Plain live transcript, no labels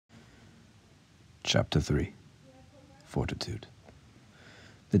Chapter 3. Fortitude.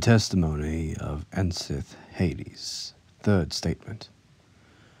 The testimony of Ensith Hades. Third statement.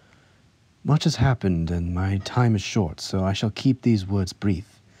 Much has happened, and my time is short, so I shall keep these words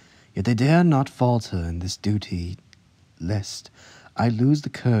brief. Yet I dare not falter in this duty, lest I lose the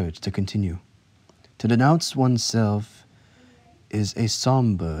courage to continue. To denounce oneself is a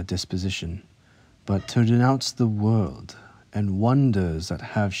somber disposition, but to denounce the world and wonders that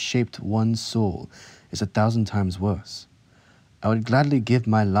have shaped one's soul is 1,000 times worse. I would gladly give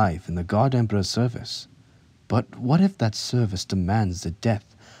my life in the God Emperor's service, but what if that service demands the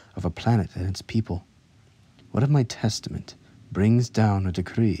death of a planet and its people? What if my testament brings down a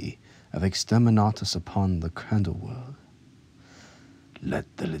decree of exterminatus upon the candle world?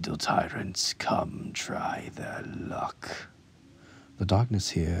 Let the little tyrants come try their luck. The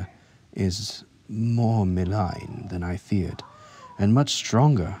darkness here is more malign than I feared, and much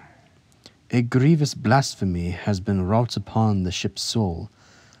stronger. A grievous blasphemy has been wrought upon the ship's soul,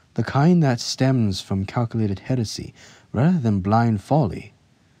 the kind that stems from calculated heresy rather than blind folly.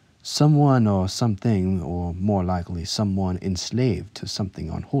 Someone or something, or more likely someone enslaved to something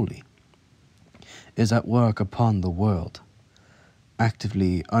unholy, is at work upon the world,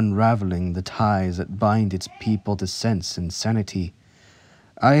 actively unraveling the ties that bind its people to sense and sanity.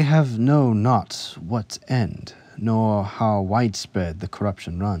 I have not what end, nor how widespread the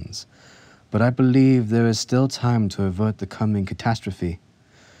corruption runs, but I believe there is still time to avert the coming catastrophe,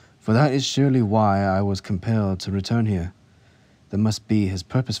 for that is surely why I was compelled to return here. There must be his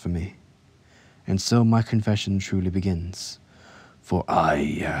purpose for me. And so my confession truly begins. For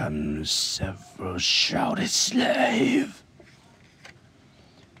I am several shouted slave.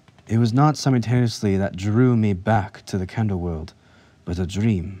 It was not simultaneously that drew me back to the candle world, but a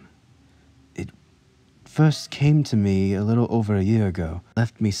dream. It first came to me a little over a year ago,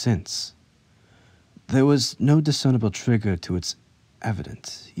 left me since. There was no discernible trigger to its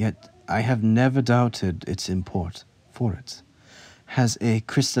evidence, yet I have never doubted its import, for it has a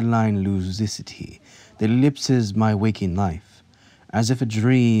crystalline lucidity that ellipses my waking life, as if a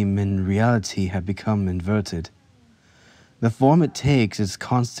dream and reality have become inverted. The form it takes is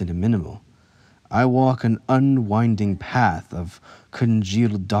constant and minimal. I walk an unwinding path of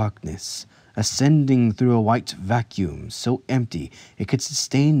congealed darkness, ascending through a white vacuum so empty it could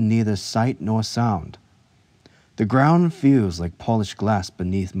sustain neither sight nor sound. The ground feels like polished glass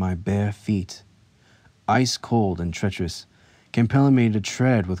beneath my bare feet, ice cold and treacherous, compelling me to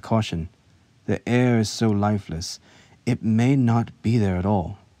tread with caution. The air is so lifeless, it may not be there at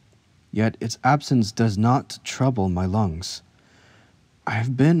all, yet its absence does not trouble my lungs. I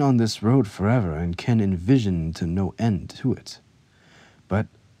have been on this road forever and can envision to no end to it. But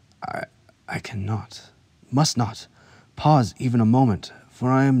I cannot, must not, pause even a moment,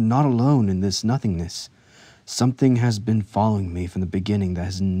 for I am not alone in this nothingness. Something has been following me from the beginning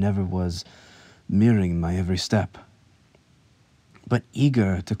that never was mirroring my every step, but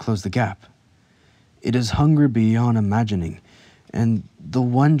eager to close the gap. It is hunger beyond imagining, and the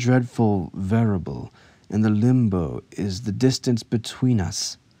one dreadful variable in the limbo is the distance between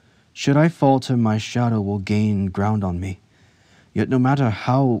us. Should I falter, my shadow will gain ground on me. Yet no matter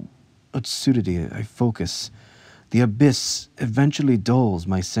how assiduously I focus, the abyss eventually dulls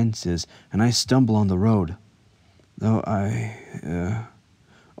my senses, and I stumble on the road. Though I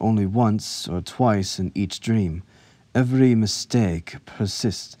only once or twice in each dream, every mistake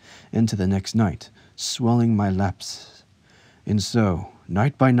persists into the next night, swelling my lapse. And so,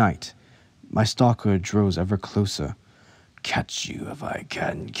 night by night, my stalker draws ever closer. Catch you if I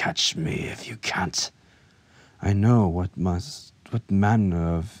can, catch me if you can't. I know what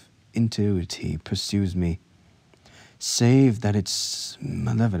manner of intuity pursues me, save that it's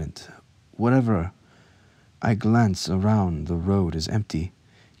malevolent. Whatever I glance around, the road is empty,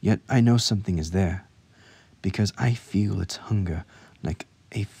 yet I know something is there, because I feel its hunger like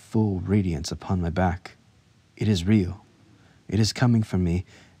a full radiance upon my back. It is real. It is coming for me,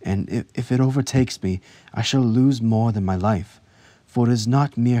 and if it overtakes me, I shall lose more than my life, for it is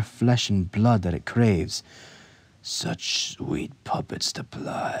not mere flesh and blood that it craves. Such sweet puppets to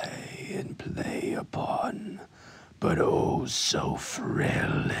ply and play upon, but oh, so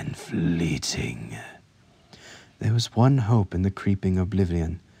frail and fleeting. There was one hope in the creeping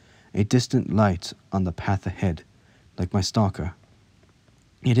oblivion, a distant light on the path ahead, like my stalker.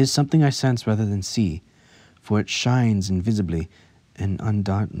 It is something I sense rather than see, for it shines invisibly and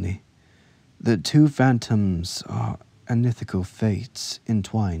undoubtedly. The two phantoms are unethical fates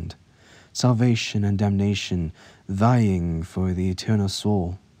entwined, salvation and damnation vying for the eternal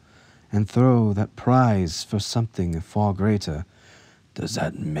soul, and throw that prize for something far greater, Does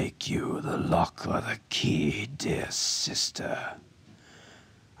that make you the lock or the key, dear sister?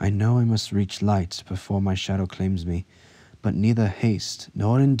 I know I must reach light before my shadow claims me, but neither haste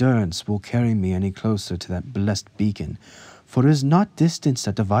nor endurance will carry me any closer to that blessed beacon, for it is not distance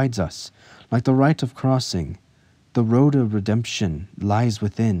that divides us, like the rite of crossing. The road of redemption lies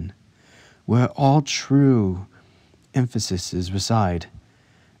within, where all true emphases reside,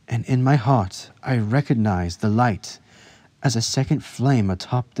 and in my heart I recognize the light as a second flame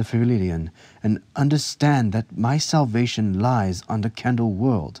atop the Pavilion, and understand that my salvation lies on the candle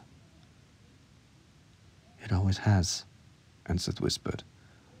world. It always has, Anseth whispered,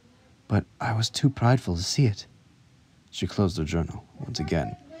 but I was too prideful to see it. She closed her journal once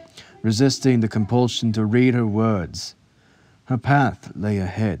again, resisting the compulsion to read her words. Her path lay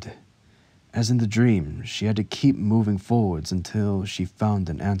ahead. As in the dream, she had to keep moving forwards until she found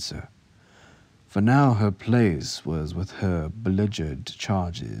an answer. For now her place was with her beleaguered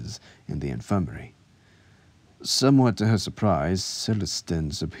charges in the infirmary. Somewhat to her surprise,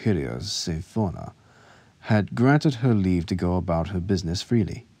 Celestine's superior, Sephona, had granted her leave to go about her business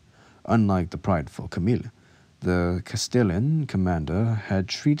freely. Unlike the prideful Camille, the Castellan commander had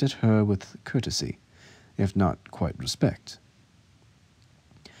treated her with courtesy, if not quite respect.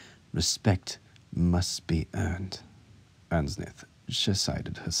 Respect must be earned, Anseth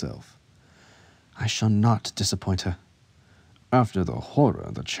decided herself. I shall not disappoint her. After the horror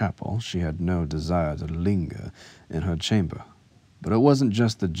of the chapel, she had no desire to linger in her chamber, but it wasn't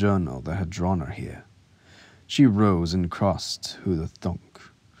just the journal that had drawn her here. She rose and crossed to the thunk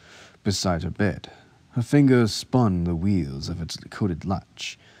beside her bed. Her fingers spun the wheels of its coated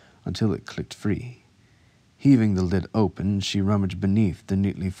latch until it clicked free. Heaving the lid open, she rummaged beneath the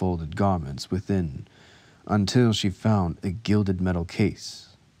neatly folded garments within until she found a gilded metal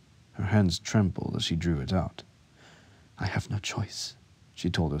case. Her hands trembled as she drew it out. I have no choice, she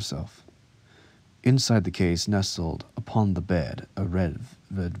told herself. Inside the case, nestled upon the bed, a red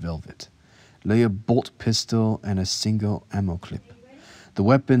velvet, lay a bolt pistol and a single ammo clip. The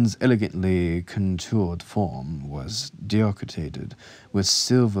weapon's elegantly contoured form was decorated with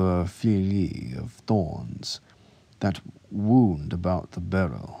silver fillet of thorns that wound about the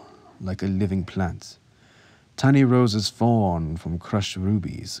barrel like a living plant. Tiny roses formed from crushed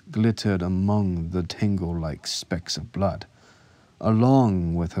rubies glittered among the tangle-like specks of blood.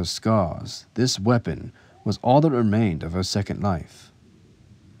 Along with her scars, this weapon was all that remained of her second life.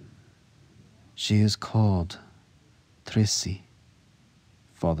 She is called Tracy,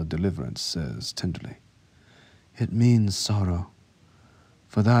 Father Deliverance says tenderly. It means sorrow,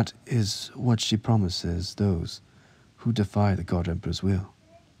 for that is what she promises those who defy the God Emperor's will.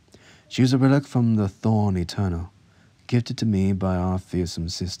 She is a relic from the Thorn Eternal, gifted to me by our fearsome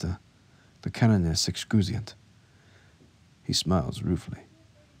sister, the Canoness Excruciant. He smiles ruefully.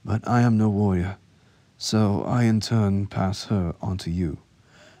 But I am no warrior, so I in turn pass her on to you,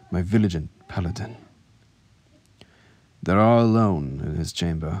 my vigilant paladin. They are alone in his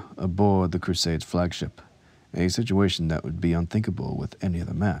chamber, aboard the Crusade's flagship, a situation that would be unthinkable with any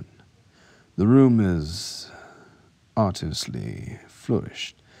other man. The room is artistically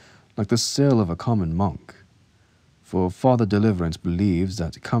flourished, like the cell of a common monk, for Father Deliverance believes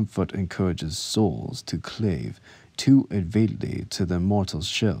that comfort encourages souls to clave too avidly to their mortal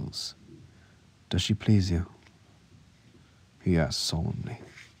shells. Does she please you? He asks solemnly.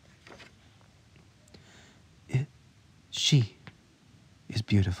 She is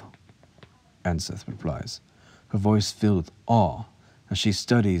beautiful, Anseth replies, her voice filled with awe as she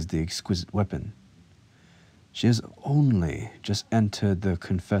studies the exquisite weapon. She has only just entered the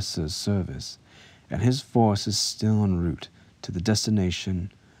confessor's service, and his force is still en route to the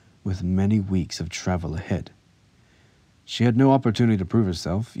destination with many weeks of travel ahead. She had no opportunity to prove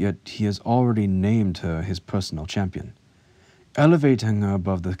herself, yet he has already named her his personal champion, elevating her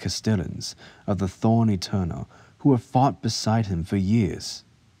above the Castellans of the Thorn Eternal who have fought beside him for years.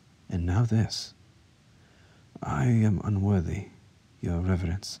 And now this. I am unworthy, your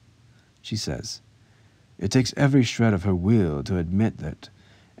reverence, she says. It takes every shred of her will to admit that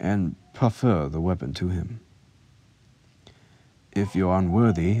and proffer the weapon to him. If you are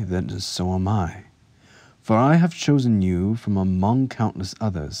unworthy, then so am I, for I have chosen you from among countless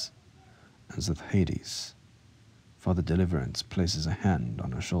others. As with Hades, Father Deliverance places a hand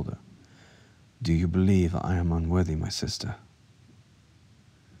on her shoulder. Do you believe I am unworthy, my sister?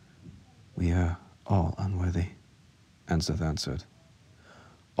 We are all unworthy, Anseth answered.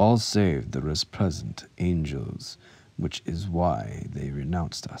 All save the rest present angels, which is why they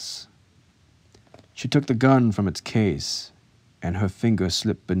renounced us. She took the gun from its case, and her finger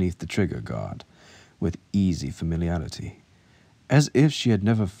slipped beneath the trigger guard with easy familiarity, as if she had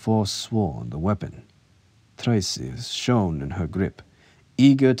never forsworn the weapon. Traces shone in her grip,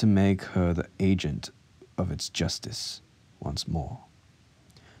 eager to make her the agent of its justice once more.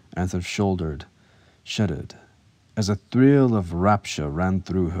 Anther shuddered, as a thrill of rapture ran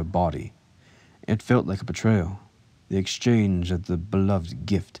through her body. It felt like a betrayal, the exchange of the beloved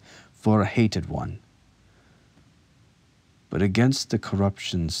gift for a hated one. But against the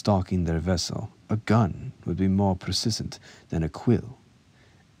corruption stalking their vessel, a gun would be more persistent than a quill.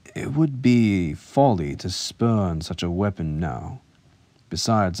 It would be folly to spurn such a weapon now.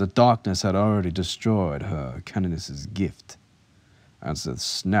 Besides, the darkness had already destroyed her canoness's gift. Anther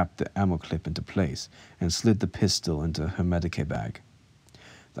snapped the ammo clip into place and slid the pistol into her medicae bag.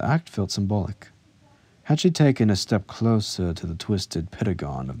 The act felt symbolic. Had she taken a step closer to the twisted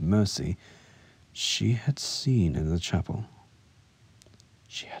pentagon of mercy she had seen in the chapel?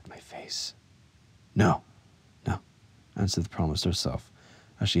 She had my face. No, Anther promised herself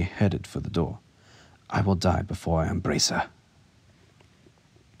as she headed for the door. I will die before I embrace her.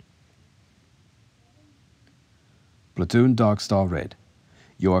 Platoon Darkstar Red,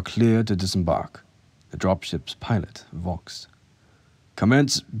 you are clear to disembark. The dropship's pilot voxed.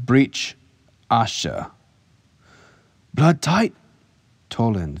 Commence breach, Asher. Blood tight,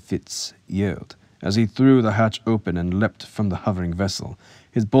 Tolan Fitz yelled as he threw the hatch open and leapt from the hovering vessel.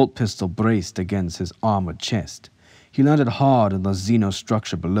 His bolt pistol braced against his armored chest. He landed hard on the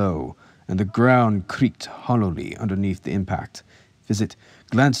xenostructure below, and the ground creaked hollowly underneath the impact. Visit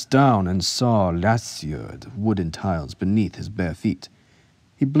glanced down and saw lassered wooden tiles beneath his bare feet.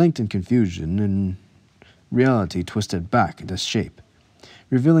 He blinked in confusion, and reality twisted back into shape,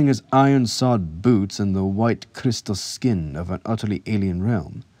 revealing his iron-sawed boots and the white crystal skin of an utterly alien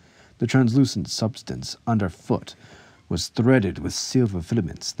realm. The translucent substance underfoot was threaded with silver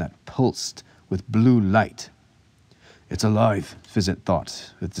filaments that pulsed with blue light. It's alive, Fizzit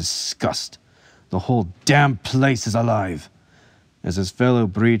thought, with disgust. The whole damn place is alive. As his fellow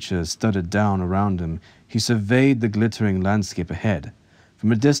breachers studded down around him, he surveyed the glittering landscape ahead.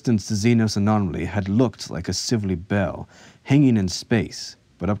 From a distance, the Xenos anomaly had looked like a silvery bell hanging in space,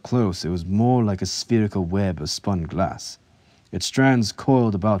 but up close it was more like a spherical web of spun glass. Its strands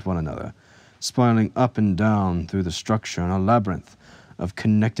coiled about one another, spiraling up and down through the structure in a labyrinth of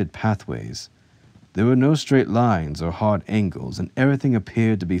connected pathways. There were no straight lines or hard angles, and everything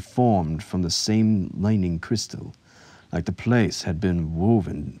appeared to be formed from the same lining crystal, like the place had been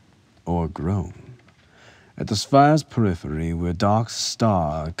woven or grown. At the sphere's periphery, where Dark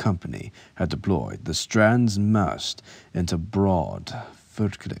Star Company had deployed, the strands merged into broad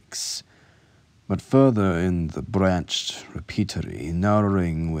vertex, but further in the branched repeatery,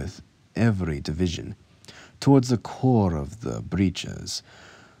 narrowing with every division, towards the core of the breaches,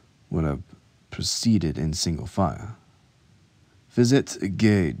 would have proceeded in single file. Fizzit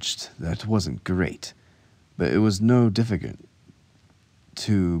gauged that wasn't great, but it was no different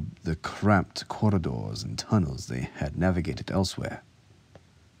to the cramped corridors and tunnels they had navigated elsewhere.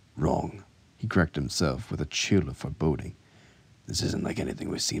 Wrong, he corrected himself with a chill of foreboding. This isn't like anything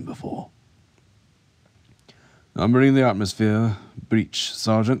we've seen before. Numbering the atmosphere, breach,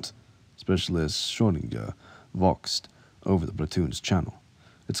 Sergeant, Specialist Schrodinger voxed over the platoon's channel.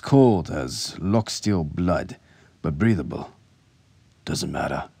 It's cold as locksteel blood, but breathable. Doesn't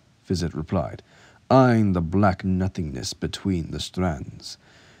matter, Fizzit replied, eyeing the black nothingness between the strands.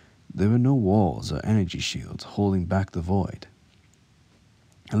 There were no walls or energy shields holding back the void.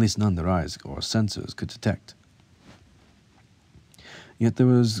 At least none their eyes or sensors could detect. Yet there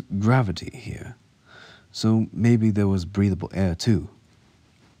was gravity here, so maybe there was breathable air too.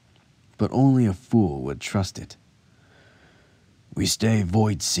 But only a fool would trust it. We stay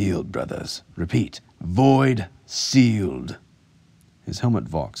void-sealed, brothers. Repeat, void-sealed. His helmet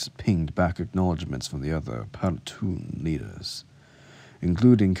vox pinged back acknowledgments from the other platoon leaders,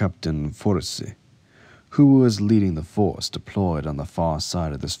 including Captain Forrest, who was leading the force deployed on the far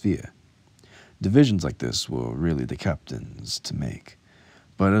side of the sphere. Divisions like this were really the captain's to make,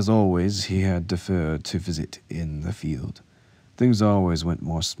 but as always he had deferred to visit in the field. Things always went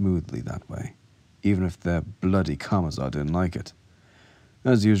more smoothly that way, even if their bloody commissar didn't like it.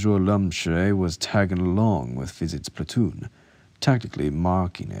 As usual, Lumshay was tagging along with Fizzit's platoon, tactically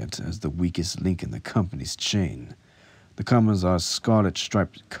marking it as the weakest link in the company's chain. The commissar's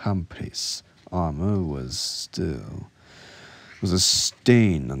scarlet-striped compass armor was a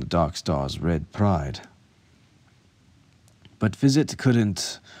stain on the Dark Star's red pride. But Fizzit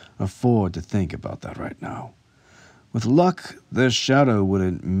couldn't afford to think about that right now. With luck, their shadow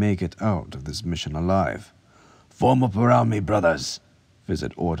wouldn't make it out of this mission alive. Form up around me, brothers,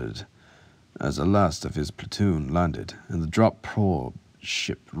 Fizzit ordered, As the last of his platoon landed and the drop probe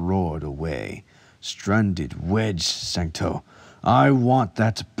ship roared away, stranded wedge Sancto. I want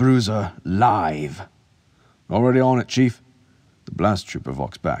that bruiser live. Already on it, Chief. The blast trooper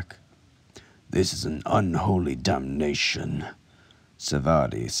voxed back. This is an unholy damnation,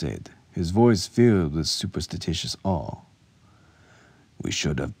 Savadi said, his voice filled with superstitious awe. We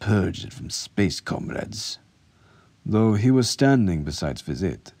should have purged it from space, comrades. Though he was standing beside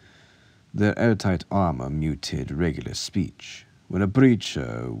Vizit, their airtight armor muted regular speech. When a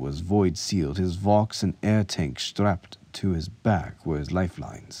breacher was void-sealed, his Vox and air tank strapped to his back were his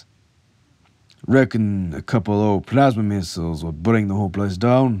lifelines. Reckon a couple old plasma missiles would bring the whole place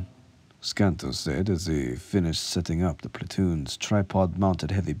down, Scanto said as he finished setting up the platoon's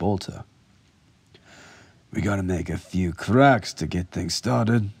tripod-mounted heavy bolter. We gotta make a few cracks to get things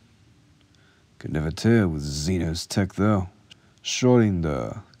started. Could never tell with Xeno's tech, though.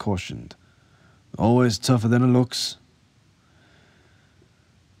 Schrodinger cautioned. Always tougher than it looks.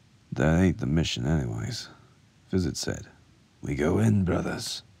 That ain't the mission anyways, Vizit said. We go in,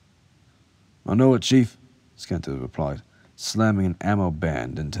 brothers. I know it, Chief, Scanto replied, slamming an ammo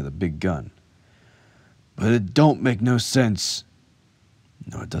band into the big gun. But it don't make no sense.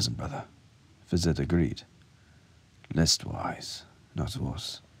 No, it doesn't, brother, Vizit agreed. Lestwise, not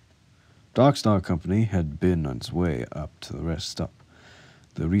worse. Darkstar Company had been on its way up to the rest stop,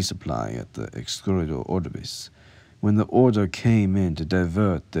 the resupply at the Excorido Order base, when the order came in to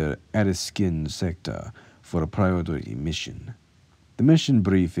divert their Ariskin sector for a priority mission. The mission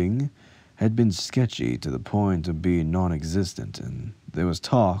briefing had been sketchy to the point of being non-existent, and there was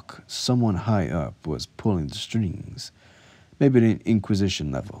talk someone high up was pulling the strings, maybe at an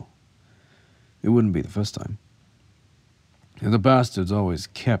Inquisition level. It wouldn't be the first time. The bastards always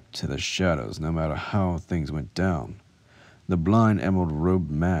kept to the shadows no matter how things went down. The blind emerald-robed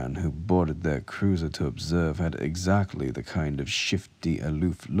man who boarded their cruiser to observe had exactly the kind of shifty,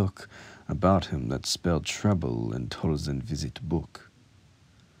 aloof look about him that spelled trouble in Tolzien Visit book.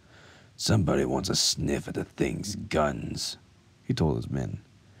 Somebody wants a sniff at the thing's guns, he told his men.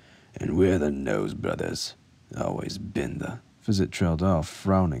 And we're the nose brothers. Always been the... Visit trailed off,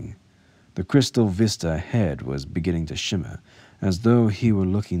 frowning. The crystal vista ahead was beginning to shimmer, as though he were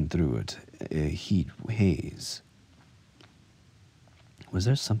looking through it, a heat haze. Was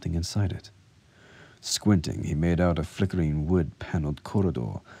there something inside it? Squinting, he made out a flickering wood-paneled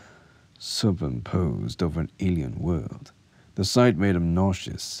corridor superimposed over an alien world. The sight made him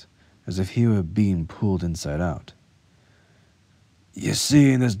nauseous, as if he were being pulled inside out. You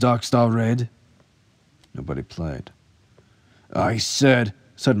see in this Darkstar Red? Nobody played. I said...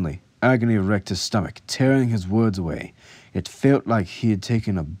 Suddenly, agony wrecked his stomach, tearing his words away. It felt like he had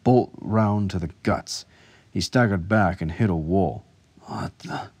taken a bolt round to the guts. He staggered back and hit a wall. What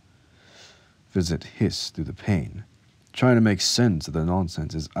the... Vizit hissed through the pain, trying to make sense of the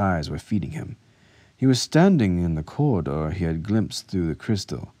nonsense his eyes were feeding him. He was standing in the corridor he had glimpsed through the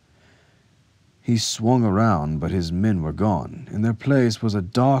crystal. He swung around, but his men were gone. In their place was a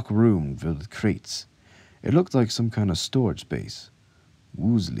dark room filled with crates. It looked like some kind of storage space.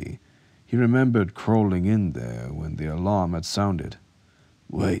 Woozily, he remembered crawling in there when the alarm had sounded.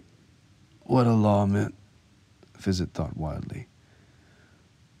 Wait, what alarm? Vizit thought wildly.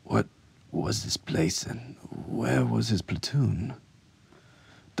 What was this place, and where was his platoon?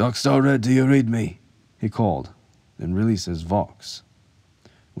 Darkstar Red, do you read me? He called, then released his Vox.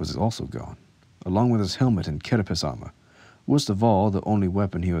 Was also gone, along with his helmet and carapace armor. Worst of all, the only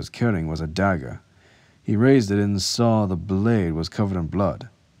weapon he was carrying was a dagger. He raised it and saw the blade was covered in blood.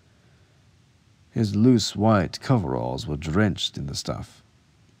 His loose white coveralls were drenched in the stuff.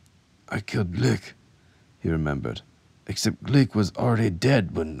 I killed Glick, he remembered, except Glick was already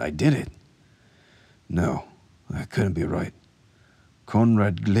dead when I did it. No, that couldn't be right.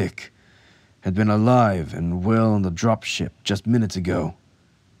 Conrad Glick had been alive and well on the dropship just minutes ago.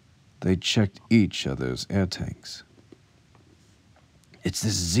 They checked each other's air tanks. It's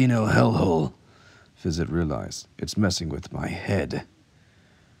this Xeno hellhole, Vizit realized. It's messing with my head.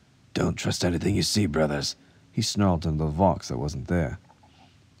 Don't trust anything you see, brothers, he snarled into the Vox that wasn't there.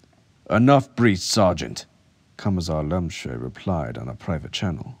 Enough, Breach Sergeant, Commissar Lumshay replied on a private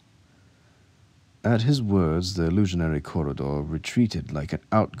channel. At his words, the illusionary corridor retreated like an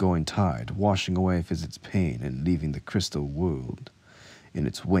outgoing tide, washing away Vizit's pain and leaving the crystal world in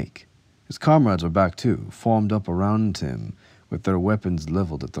its wake. His comrades were back too, formed up around him with their weapons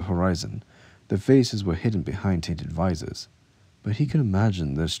leveled at the horizon. Their faces were hidden behind tainted visors, but he could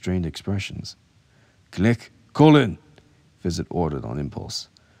imagine their strained expressions. Click, call in, Vizit ordered on impulse.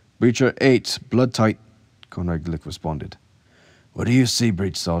 Breacher 8, blood tight, Conrad Glick responded. What do you see,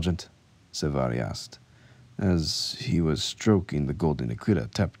 Breach Sergeant? Sevari asked, as he was stroking the golden aquila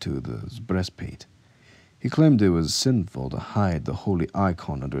tapped to the breastplate. He claimed it was sinful to hide the holy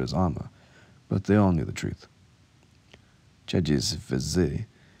icon under his armor, but they all knew the truth. Judges Vizir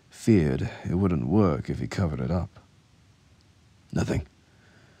feared it wouldn't work if he covered it up. Nothing.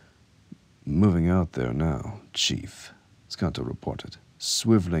 Moving out there now, Chief, Skanto reported,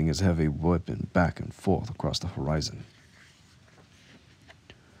 swiveling his heavy weapon back and forth across the horizon.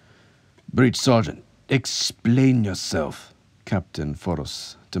 Breach Sergeant, explain yourself, Captain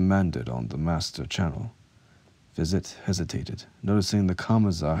Foros demanded on the master channel. Vizit hesitated, noticing the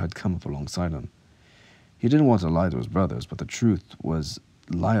Kamazar had come up alongside him. He didn't want to lie to his brothers, but the truth was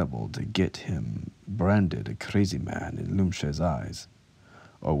liable to get him branded a crazy man in Lumshe's eyes.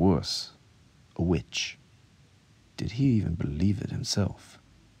 Or worse, a witch. Did he even believe it himself?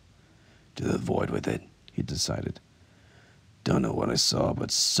 To the void with it, he decided. Don't know what I saw,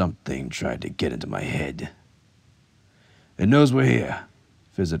 but something tried to get into my head. It knows we're here,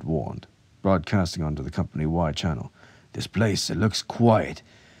 Vizit warned, broadcasting onto the company-wide channel. This place, it looks quiet,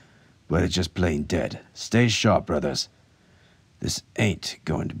 but it's just plain dead. Stay sharp, brothers. This ain't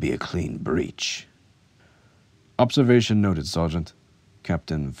going to be a clean breach. Observation noted, Sergeant,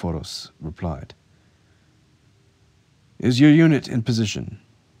 Captain Foros replied. Is your unit in position?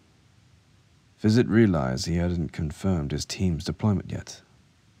 Vizit realized he hadn't confirmed his team's deployment yet.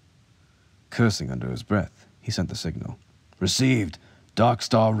 Cursing under his breath, he sent the signal. Received. Dark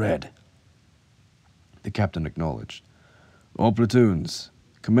Star Red. The captain acknowledged. All platoons,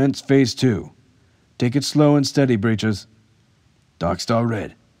 commence Phase 2. Take it slow and steady, breachers. Dark Star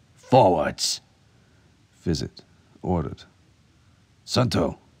Red. Forwards. Vizit ordered.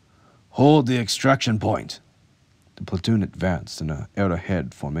 Santo, hold the extraction point. The platoon advanced in an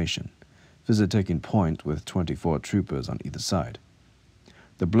arrowhead formation, Vizit taking point with 24 troopers on either side.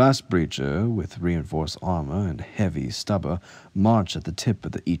 The blast breacher, with reinforced armor and heavy stubber, marched at the tip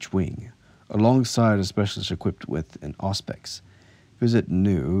of each wing, alongside a specialist equipped with an auspex. Vizit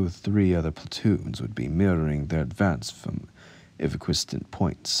knew 3 other platoons would be mirroring their advance from equidistant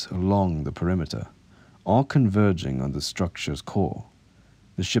points along the perimeter, all converging on the structure's core.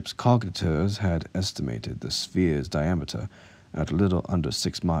 The ship's cognitors had estimated the sphere's diameter at a little under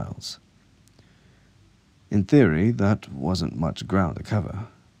 6 miles. In theory, that wasn't much ground to cover,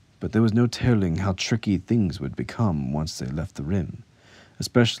 but there was no telling how tricky things would become once they left the rim,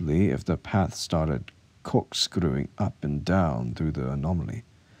 especially if the path started corkscrewing up and down through the anomaly.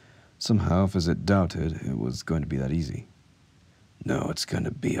 Somehow, Vizit doubted it was going to be that easy. No, it's going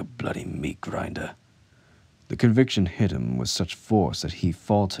to be a bloody meat grinder. The conviction hit him with such force that he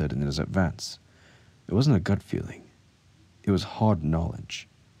faltered in his advance. It wasn't a gut feeling. It was hard knowledge.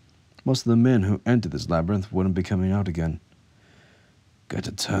 Most of the men who entered this labyrinth wouldn't be coming out again. Got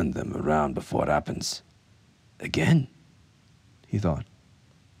to turn them around before it happens. Again? He thought.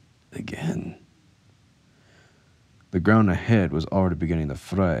 Again. The ground ahead was already beginning to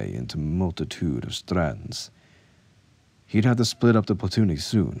fray into a multitude of strands. He'd have to split up the platooning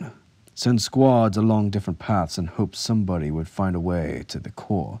soon, send squads along different paths and hope somebody would find a way to the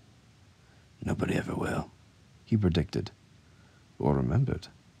core. Nobody ever will, he predicted, or remembered.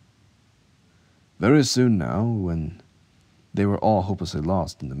 Very soon now, when they were all hopelessly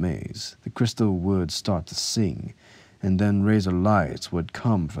lost in the maze, the crystal would start to sing, and then razor lights would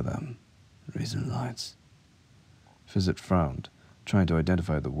come for them. Razor lights. Vizit frowned, trying to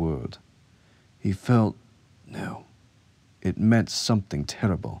identify the word. He felt no. It meant something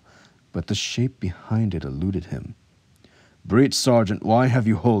terrible, but the shape behind it eluded him. Breach Sergeant, why have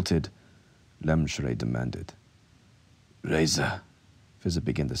you halted? Lemshrey demanded. Razor, Vizit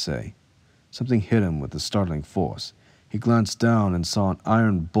began to say. Something hit him with a startling force. He glanced down and saw an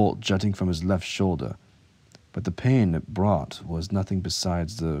iron bolt jutting from his left shoulder, but the pain it brought was nothing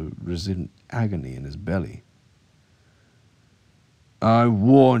besides the resident agony in his belly. I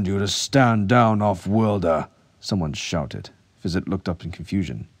warned you to stand down, off-worlder, someone shouted. Vizit looked up in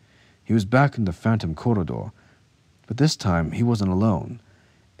confusion. He was back in the phantom corridor, but this time he wasn't alone.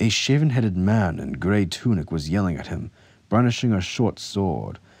 A shaven-headed man in gray tunic was yelling at him, brandishing a short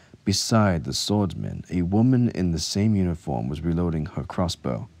sword. Beside the swordsman, a woman in the same uniform was reloading her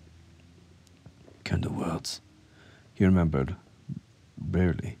crossbow. Candleworlds, he remembered,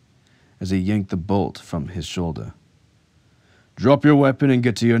 barely, as he yanked the bolt from his shoulder. Drop your weapon and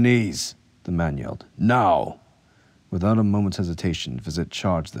get to your knees, the man yelled. Now! Without a moment's hesitation, Vizit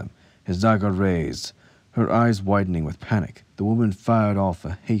charged them, his dagger raised. Her eyes widening with panic, the woman fired off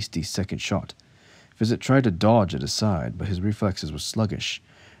a hasty second shot. Vizit tried to dodge it aside, but his reflexes were sluggish,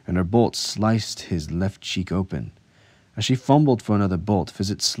 and her bolt sliced his left cheek open. As she fumbled for another bolt,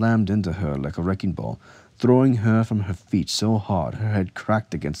 Fizit slammed into her like a wrecking ball, throwing her from her feet so hard her head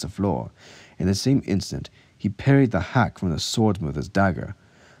cracked against the floor. In the same instant, he parried the hack from the swordsman with his dagger.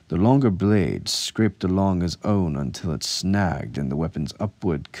 The longer blade scraped along his own until it snagged in the weapon's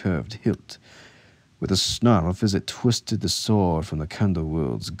upward curved hilt. With a snarl, Fizit twisted the sword from the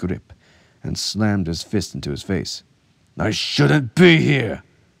Candleworld's grip and slammed his fist into his face. "I shouldn't be here!"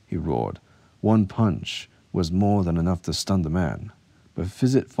 he roared. One punch was more than enough to stun the man, but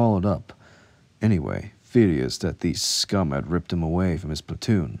Fizit followed up anyway, furious that these scum had ripped him away from his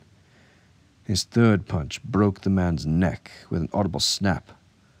platoon. His third punch broke the man's neck with an audible snap.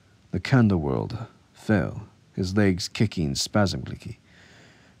 The Candleworld fell, his legs kicking spasmodically.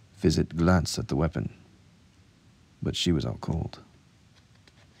 Fizit glanced at the weapon, but she was out cold.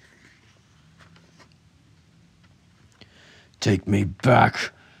 "Take me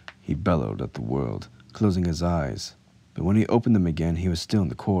back," he bellowed at the world, closing his eyes. But when he opened them again, he was still in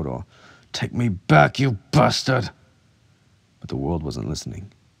the corridor. "Take me back, you bastard!" But the world wasn't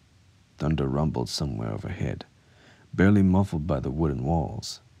listening. Thunder rumbled somewhere overhead, barely muffled by the wooden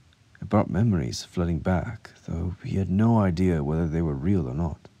walls. It brought memories flooding back, though he had no idea whether they were real or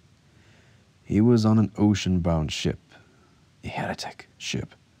not. He was on an ocean-bound ship, a heretic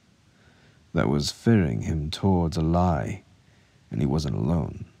ship, that was ferrying him towards a lie, and he wasn't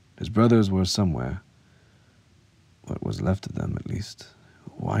alone. His brothers were somewhere. What was left of them, at least.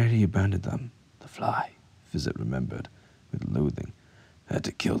 Why had he abandoned them? The fly, Fizit remembered, with loathing. Had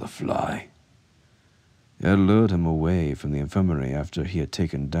to kill the fly. It had lured him away from the infirmary after he had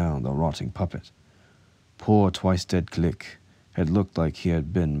taken down the rotting puppet. Poor twice-dead Click had looked like he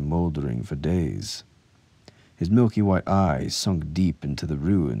had been moldering for days. His milky white eyes sunk deep into the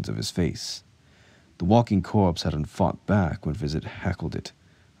ruins of his face. The walking corpse hadn't fought back when Fizit heckled it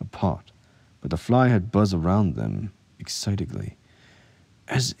apart, but the fly had buzzed around them excitedly,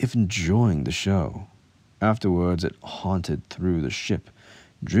 as if enjoying the show. Afterwards it haunted through the ship,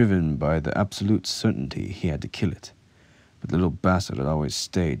 driven by the absolute certainty he had to kill it. But the little bastard had always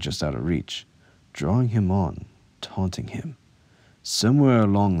stayed just out of reach, drawing him on, taunting him. Somewhere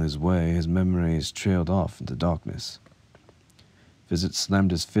along his way, his memories trailed off into darkness. Fizit slammed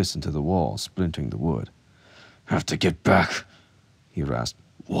his fist into the wall, splintering the wood. "Have to get back," he rasped.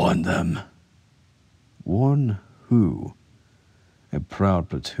 "Warn them." Warn who? A proud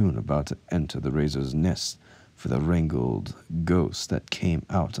platoon about to enter the Razor's nest for the wrangled ghost that came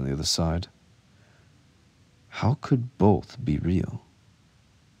out on the other side. How could both be real?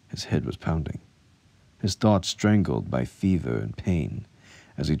 His head was pounding, his thoughts strangled by fever and pain.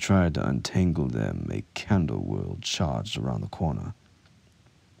 As he tried to untangle them, a Candleworld charged around the corner.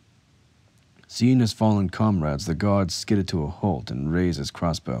 Seeing his fallen comrades, the guard skidded to a halt and raised his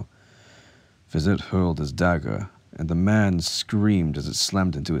crossbow. Fizit hurled his dagger, and the man screamed as it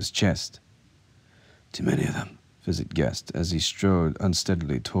slammed into his chest. "Too many of them," Fizit guessed as he strode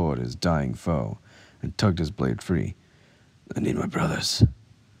unsteadily toward his dying foe and tugged his blade free. "I need my brothers."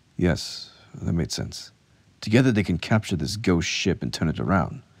 Yes, that made sense. Together they can capture this ghost ship and turn it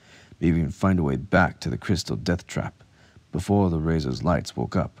around. Maybe even find a way back to the crystal death trap before the Razor's lights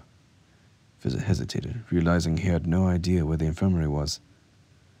woke up. Fizit hesitated, realizing he had no idea where the infirmary was.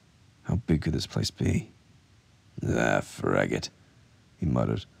 How big could this place be? Frag it, he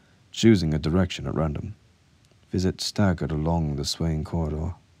muttered, choosing a direction at random. Fizit staggered along the swaying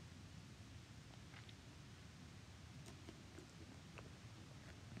corridor.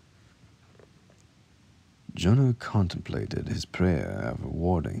 Jonah contemplated his prayer of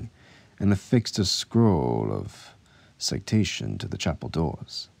rewarding and affixed a scroll of citation to the chapel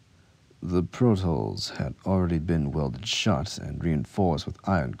doors. The portals had already been welded shut and reinforced with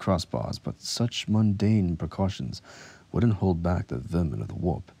iron crossbars, but such mundane precautions wouldn't hold back the vermin of the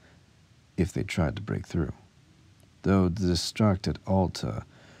warp if they tried to break through. Though the distracted altar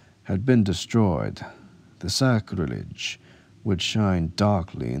had been destroyed, the sacrilege would shine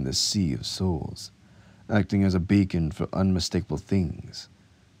darkly in the sea of souls, acting as a beacon for unmistakable things.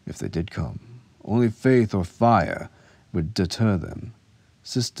 If they did come, only faith or fire would deter them.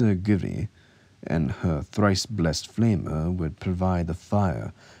 Sister Giri and her thrice-blessed flamer would provide the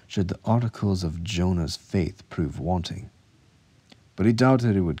fire should the articles of Jonah's faith prove wanting. But he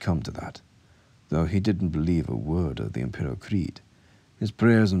doubted it would come to that, though he didn't believe a word of the Imperial Creed. His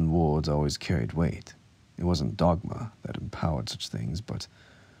prayers and wards always carried weight. It wasn't dogma that empowered such things, but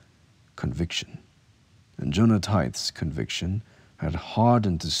conviction. And Jonah Tith's conviction had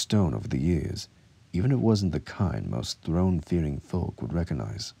hardened to stone over the years, even if it wasn't the kind most throne-fearing folk would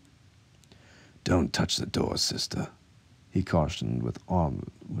recognize. "Don't touch the door, sister," he cautioned with armed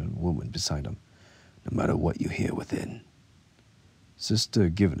woman beside him, "no matter what you hear within." Sister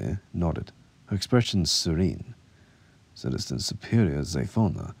Givney nodded, her expression serene. Citizen Superior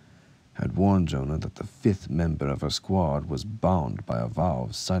Zayphona had warned Jonah that the fifth member of her squad was bound by a vow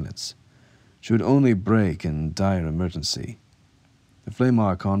of silence. She would only break in dire emergency. The flame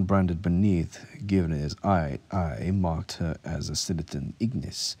icon branded beneath Givney's eye marked her as a citizen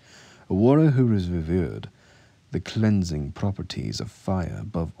Ignis, a warrior who was revered the cleansing properties of fire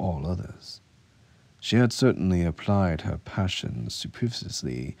above all others. She had certainly applied her passion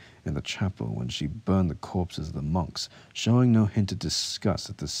superfluously in the chapel when she burned the corpses of the monks, showing no hint of disgust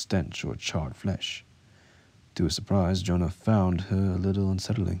at the stench or charred flesh. To his surprise, Jonah found her a little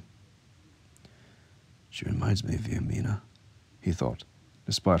unsettling. She reminds me of you, Mina, he thought.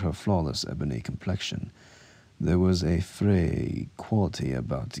 Despite her flawless ebony complexion, there was a fray quality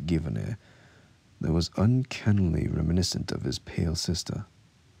about Givney that was uncannily reminiscent of his pale sister.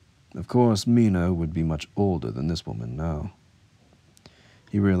 Of course, Mina would be much older than this woman now.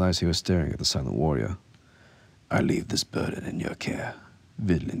 He realized he was staring at the silent warrior. I leave this burden in your care,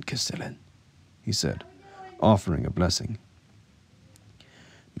 Vidlin Castellan, he said, offering a blessing.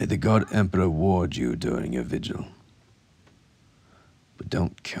 May the God Emperor ward you during your vigil. But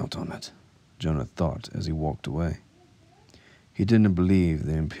don't count on it, Jonah thought as he walked away. He didn't believe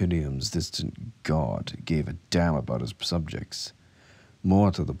the Imperium's distant god gave a damn about his subjects.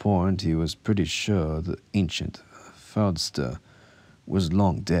 More to the point, he was pretty sure the ancient Faudster was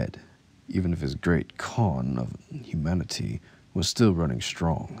long dead, even if his great Khan of humanity was still running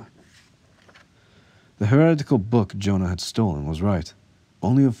strong. The heretical book Jonah had stolen was right.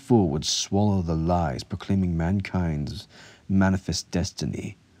 Only a fool would swallow the lies proclaiming mankind's manifest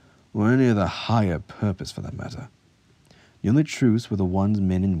destiny, or any other higher purpose for that matter. The only truths were the ones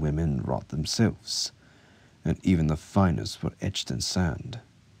men and women wrought themselves, and even the finest were etched in sand.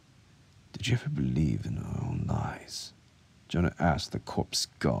 Did you ever believe in our own lies? Jonah asked the corpse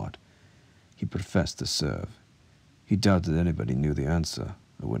god. He professed to serve. He doubted anybody knew the answer,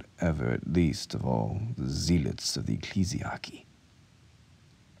 or would ever, at least of all, the zealots of the ecclesiarchy.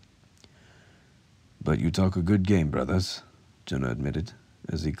 But you talk a good game, brothers, Jonah admitted,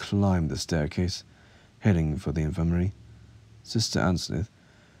 as he climbed the staircase, heading for the infirmary. Sister Ansnith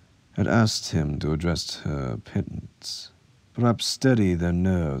had asked him to address her penitents, perhaps steady their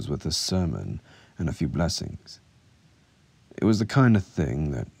nerves with a sermon and a few blessings. It was the kind of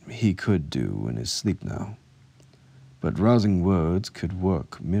thing that he could do in his sleep now. But rousing words could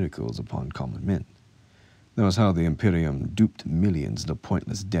work miracles upon common men. That was how the Imperium duped millions into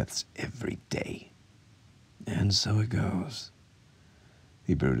pointless deaths every day. And so it goes,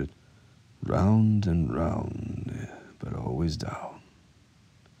 he brooded, round and round, but always down.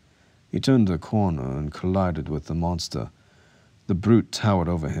 He turned the corner and collided with the monster. The brute towered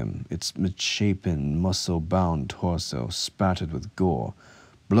over him, its misshapen, muscle-bound torso spattered with gore.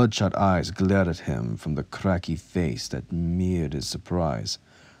 Bloodshot eyes glared at him from the cracky face that mirrored his surprise.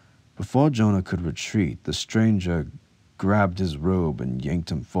 Before Jonah could retreat, the stranger grabbed his robe and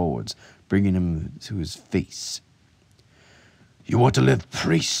yanked him forwards, bringing him to his face. You want to live,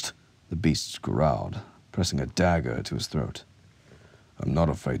 priest? The beast growled, pressing a dagger to his throat. I'm not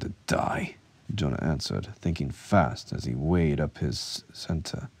afraid to die, Jonah answered, thinking fast as he weighed up his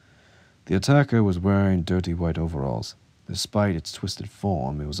center. The attacker was wearing dirty white overalls. Despite its twisted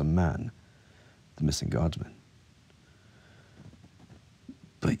form, it was a man, the missing guardsman.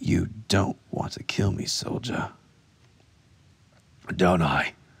 But you don't want to kill me, soldier. Don't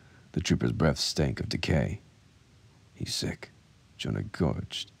I? The trooper's breath stank of decay. He's sick, Jonah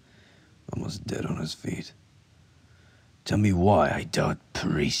gorged, almost dead on his feet. Tell me why I don't,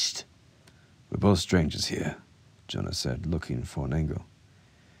 priest. We're both strangers here, Jonah said, looking for an angle.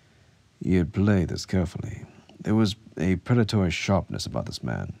 He had played this carefully. There was a predatory sharpness about this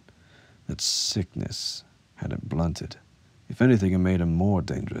man that sickness had it blunted. If anything, it made him more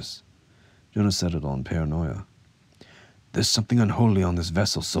dangerous. Jonah settled on paranoia. There's something unholy on this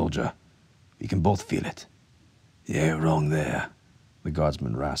vessel, soldier. We can both feel it. You're wrong there, the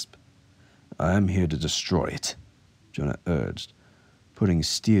guardsman rasped. I am here to destroy it, Jonah urged, putting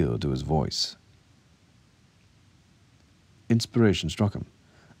steel to his voice. Inspiration struck him.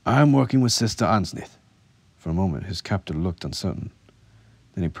 I'm working with Sister Ansnith. For a moment, his captor looked uncertain.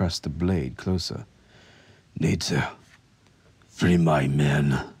 Then he pressed the blade closer. Need to free my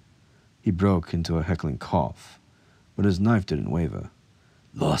men. He broke into a heckling cough, but his knife didn't waver.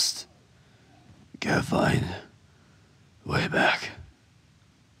 Lost. Can't find way back.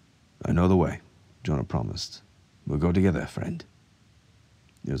 I know the way, Jonah promised. We'll go together, friend.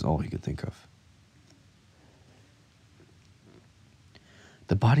 It was all he could think of.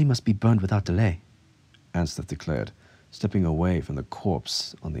 The body must be burned without delay, Anseth declared, stepping away from the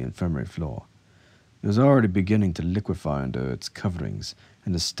corpse on the infirmary floor. It was already beginning to liquefy under its coverings,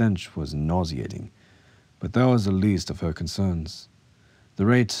 and the stench was nauseating, but that was the least of her concerns. The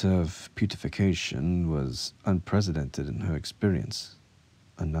rate of putrefaction was unprecedented in her experience,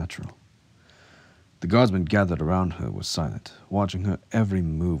 unnatural. The guardsmen gathered around her were silent, watching her every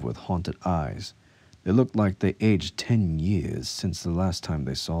move with haunted eyes. They looked like they aged 10 years since the last time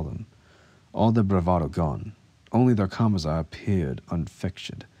they saw them. All their bravado gone, only their kamazar appeared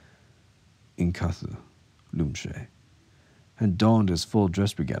unfectured. Inkathu, Lumshe, had donned his full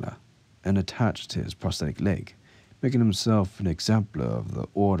dress regalia and attached his prosthetic leg, making himself an exemplar of the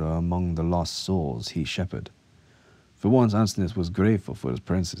order among the lost souls he shepherded. For once, Ansnith was grateful for his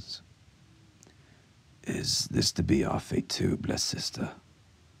princes. "Is this to be our fate too, blessed sister?"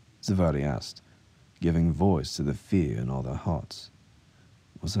 Zavadi asked, giving voice to the fear in all their hearts.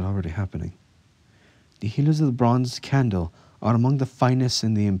 Was it already happening? "The healers of the bronze candle are among the finest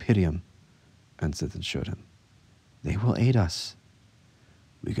in the Imperium," Ansnith assured him. "They will aid us."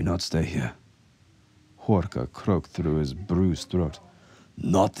 "We cannot stay here." Horka croaked through his bruised throat.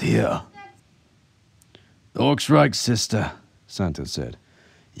 "Not here." "The Orc's right, sister," Santo said.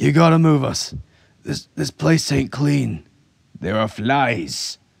 "You gotta move us. This place ain't clean." "There are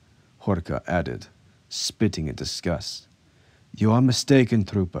flies," Horka added, spitting in disgust. "You are mistaken,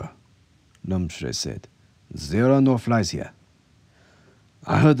 trooper," Lumshre said. "There are no flies here."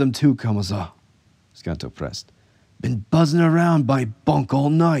 "I heard them too, Kamazar," Scanto pressed. "Been buzzing around by bunk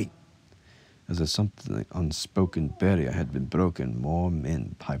all night." As if something unspoken barrier had been broken, more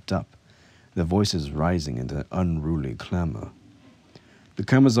men piped up, their voices rising into unruly clamor. The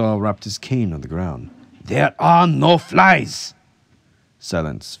Kamazar rapped his cane on the ground. "There are no flies!"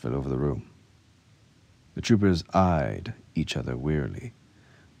 Silence fell over the room. The troopers eyed each other wearily,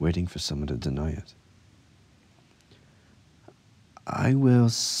 waiting for someone to deny it. "I will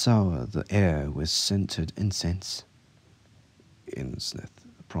sour the air with scented incense," Ansnith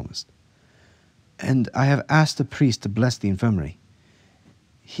promised. "And I have asked the priest to bless the infirmary.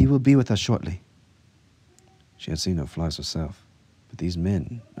 He will be with us shortly." She had seen no flies herself, but these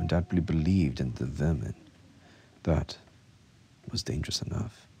men undoubtedly believed in the vermin. That was dangerous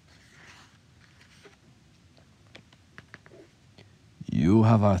enough. "You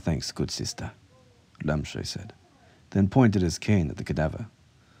have our thanks, good sister," Lamshay said, then pointed his cane at the cadaver.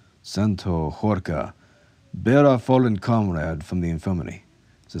 "Santo Horka, bear our fallen comrade from the infirmary.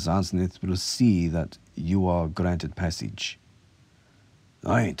 Says Ansnith will see that you are granted passage."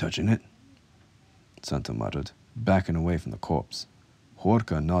 "I ain't touching it," Santo muttered, backing away from the corpse.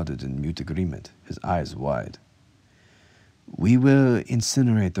 Horka nodded in mute agreement, his eyes wide. "We will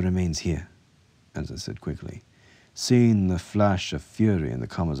incinerate the remains here," Ansnith said quickly. Seeing the flash of fury in the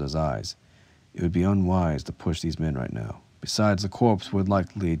Kamazar's eyes, it would be unwise to push these men right now. Besides, the corpse would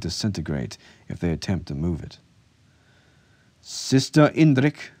likely disintegrate if they attempt to move it. "Sister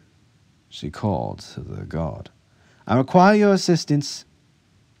Indrik," she called to the guard, "I require your assistance."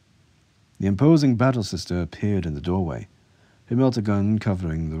 The imposing battle sister appeared in the doorway, her melter gun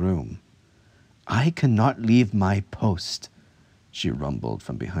covering the room. "I cannot leave my post," she rumbled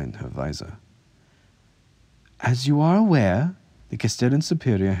from behind her visor. "As you are aware, the Castellan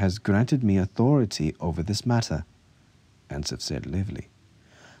Superior has granted me authority over this matter," Ansif said lively.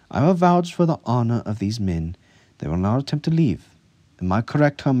 "I will vouch for the honor of these men. They will not attempt to leave. Am I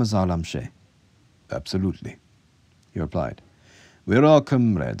correct, Hamazar Lamshe?" "Absolutely," he replied. "We're all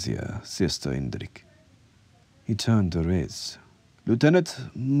comrades here, Sister Indrik." He turned to Rez. "Lieutenant,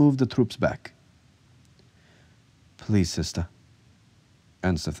 move the troops back." "Please, sister,"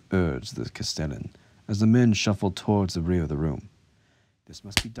 Ansif urged the Castellan as the men shuffled towards the rear of the room. "This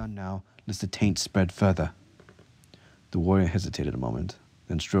must be done now, lest the taint spread further." The warrior hesitated a moment,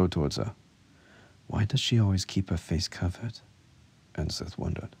 then strode towards her. Why does she always keep her face covered? Ansith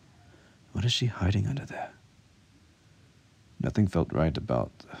wondered. What is she hiding under there? Nothing felt right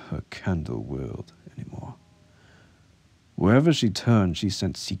about her candle world anymore. Wherever she turned, she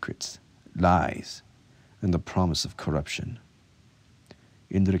sent secrets, lies, and the promise of corruption.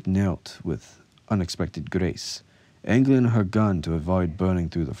 Indrik knelt with unexpected grace, angling her gun to avoid burning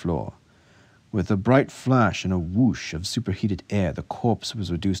through the floor. With a bright flash and a whoosh of superheated air, the corpse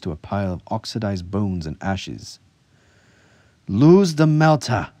was reduced to a pile of oxidized bones and ashes. "Lose the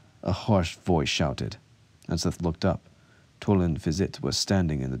melter!" a harsh voice shouted. Ansith looked up. Tolan Fizit was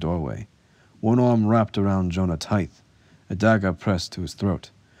standing in the doorway, one arm wrapped around Jonah Tithe, a dagger pressed to his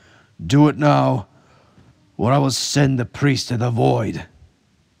throat. "Do it now, or I will send the priest to the void."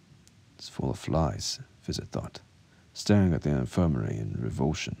 It's full of flies, Fizit thought, staring at the infirmary in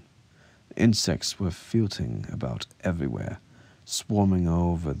revulsion. Insects were filtering about everywhere, swarming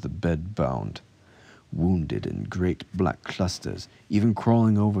over the bed-bound, wounded in great black clusters, even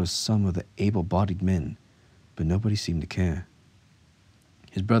crawling over some of the able-bodied men, but nobody seemed to care.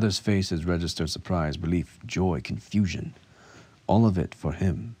 His brother's faces registered surprise, relief, joy, confusion, all of it for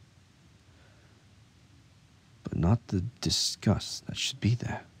him, but not the disgust that should be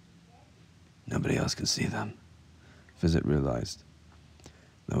there. Nobody else could see them, Fizit realized.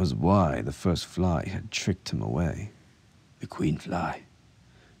 That was why the first fly had tricked him away. The queen fly.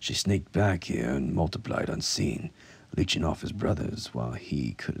 She snaked back here and multiplied unseen, leeching off his brothers while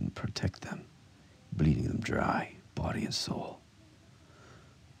he couldn't protect them, bleeding them dry, body and soul.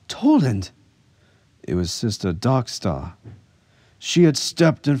 Toland! It was Sister Darkstar. She had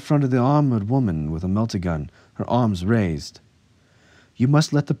stepped in front of the armored woman with a melta-gun, her arms raised. You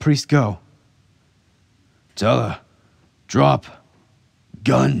must let the priest go. Tell her. Drop.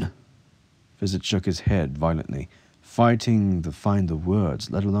 Gun. Fizit shook his head violently, fighting to find the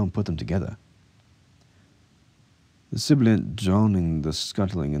words, let alone put them together. The sibilant droning, the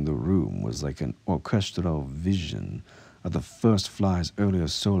scuttling in the room was like an orchestral vision of the first fly's earlier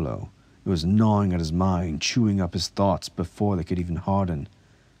solo. It was gnawing at his mind, chewing up his thoughts before they could even harden.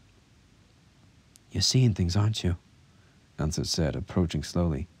 You're seeing things, aren't you? Ansel said, approaching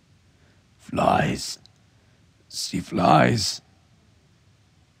slowly. Flies. See flies.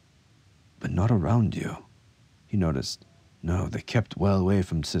 But not around you, he noticed. No, they kept well away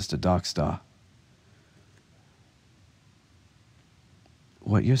from Sister Darkstar.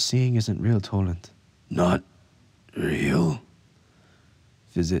 What you're seeing isn't real, Toland. Not real?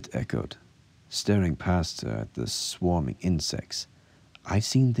 Fizit echoed, staring past her at the swarming insects. I've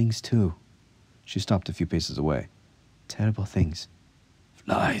seen things too. She stopped a few paces away. Terrible things.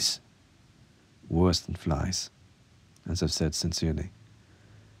 Flies. Worse than flies, as I've said sincerely.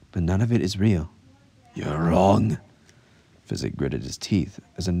 But none of it is real. You're wrong. Fizit gritted his teeth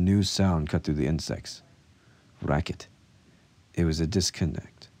as a new sound cut through the insects. Racket. It was a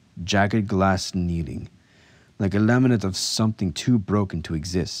disconnect. Jagged glass kneading, like a laminate of something too broken to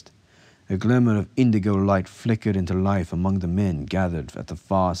exist. A glimmer of indigo light flickered into life among the men gathered at the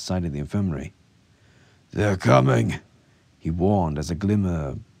far side of the infirmary. They're coming, he warned as a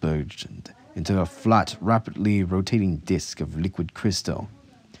glimmer burgeoned into a flat, rapidly rotating disc of liquid crystal.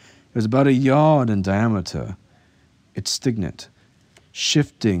 It was about 1 yard in diameter, its signet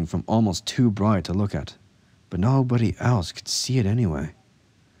shifting from almost too bright to look at, but nobody else could see it anyway.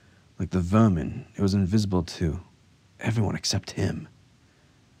 Like the vermin, it was invisible to everyone except him.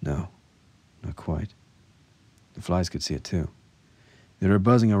 No, not quite. The flies could see it too. They were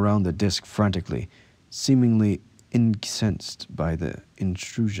buzzing around the disc frantically, seemingly incensed by the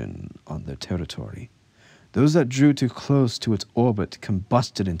intrusion on their territory. Those that drew too close to its orbit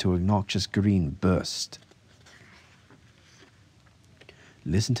combusted into a noxious green burst.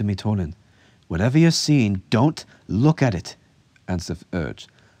 Listen to me, Toland. Whatever you're seeing, don't look at it, Ansef urged.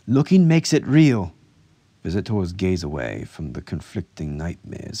 Looking makes it real. Fizit tore his gaze away from the conflicting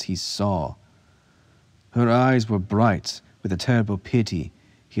nightmares he saw. Her eyes were bright with the terrible pity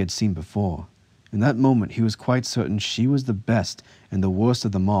he had seen before. In that moment, he was quite certain she was the best and the worst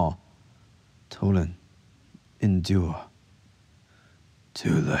of them all. Toland, endure.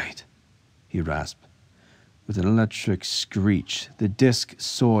 Too late, he rasped. With an electric screech, the disc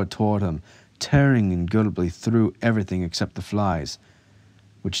soared toward him, tearing inguardably through everything except the flies,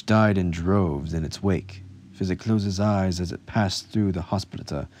 which died in droves in its wake. Fizit closed his eyes as it passed through the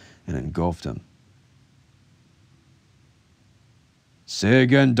hospitator and engulfed him. Say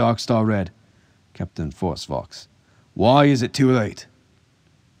again, Darkstar Red, Captain Forsvox. Why is it too late?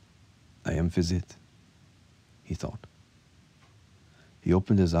 I am Fizit, he thought. He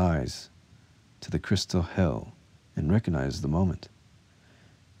opened his eyes to the crystal hell and recognized the moment.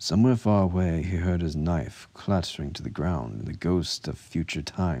 Somewhere far away, he heard his knife clattering to the ground and the ghosts of future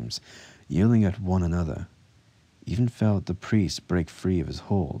times yelling at one another. Even felt the priest break free of his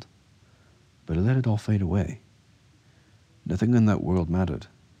hold, but he let it all fade away. Nothing in that world mattered.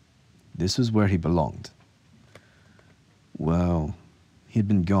 This was where he belonged. Well, he had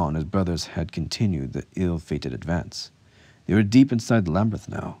been gone. His brothers had continued the ill-fated advance. They were deep inside the labyrinth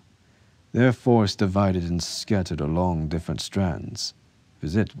now, their force divided and scattered along different strands.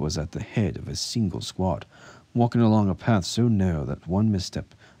 Fizit was at the head of a single squad, walking along a path so narrow that one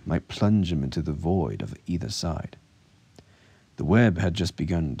misstep might plunge him into the void of either side. The web had just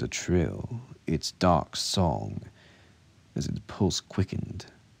begun to trill its dark song as its pulse quickened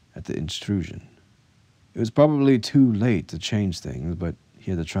at the intrusion. It was probably too late to change things, but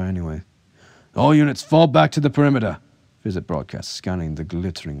he had to try anyway. All units, fall back to the perimeter, Fizit broadcast, scanning the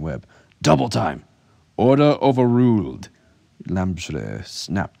glittering web. Double time! Order overruled. Lamshre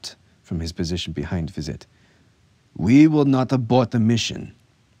snapped from his position behind Vizit. We will not abort the mission.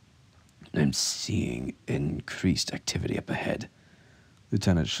 I'm seeing increased activity up ahead.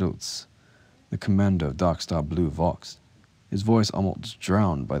 Lieutenant Schultz, the commander of Darkstar Blue, voxed, his voice almost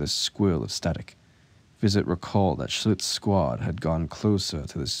drowned by the squeal of static. Vizit recalled that Schlitz's squad had gone closer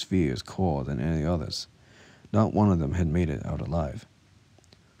to the sphere's core than any others. Not one of them had made it out alive.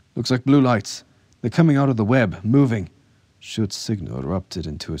 Looks like blue lights. They're coming out of the web, moving. Schutz's signal erupted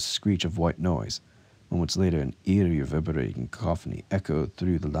into a screech of white noise. Moments later, an eerie, reverberating cacophony echoed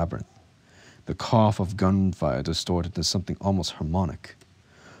through the labyrinth. The cough of gunfire distorted to something almost harmonic.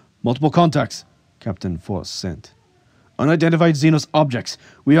 Multiple contacts, Captain Force sent. Unidentified Xenos objects.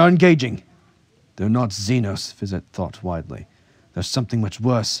 We are engaging. They're not Xenos, Vizit thought widely. There's something much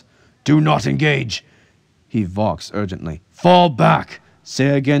worse. Do not engage. He voxed urgently. Fall back. Say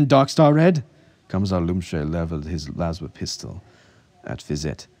again, Darkstar Red. Kamazar Lumshe leveled his plasma pistol at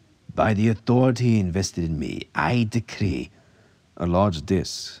Vizit. By the authority invested in me, I decree. A large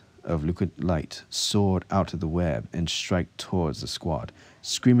disk of liquid light soared out of the web and struck towards the squad,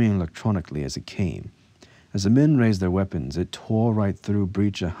 screaming electronically as it came. As the men raised their weapons, it tore right through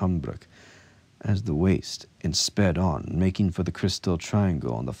Breacher Humbrook as the waste and sped on, making for the crystal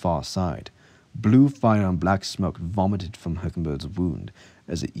triangle on the far side. Blue fire and black smoke vomited from Heckenberg's wound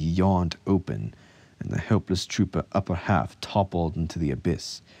as it yawned open, and the helpless trooper upper half toppled into the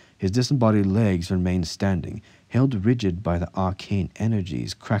abyss. His disembodied legs remained standing, held rigid by the arcane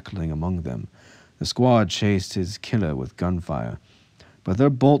energies crackling among them. The squad chased his killer with gunfire, but their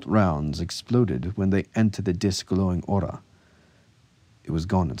bolt rounds exploded when they entered the disk's glowing aura. It was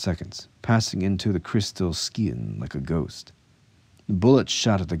gone in seconds, passing into the crystal skin like a ghost. The bullet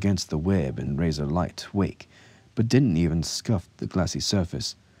shattered against the web in razor-light wake, but didn't even scuff the glassy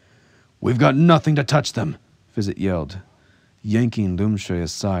surface. We've got nothing to touch them, Vizit yelled, yanking Lumshe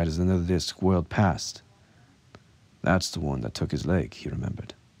aside as another disc whirled past. That's the one that took his leg, he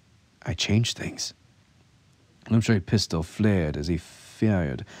remembered. I changed things. Lumshe's pistol flared as he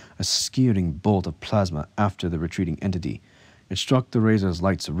fired a skewering bolt of plasma after the retreating entity. It struck the razor's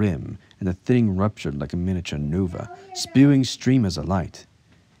light's rim, and the thing ruptured like a miniature nova, spewing streamers of light.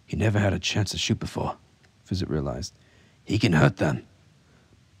 He never had a chance to shoot before, Vizit realized. He can hurt them.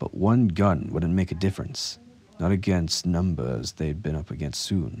 But one gun wouldn't make a difference, not against numbers they'd been up against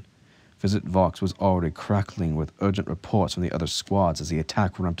soon. Vizit Vox was already crackling with urgent reports from the other squads as the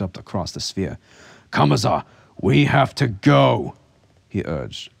attack ramped up across the sphere. Kamazar, we have to go, he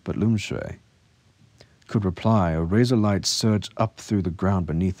urged, but Lumshe could reply. A razor light surged up through the ground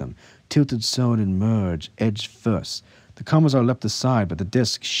beneath them, tilted so it emerged edge first. The Kamazar leapt aside, but the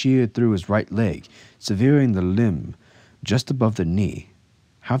disc sheared through his right leg, severing the limb just above the knee.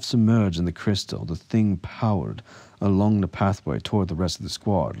 Half submerged in the crystal, the thing powered along the pathway toward the rest of the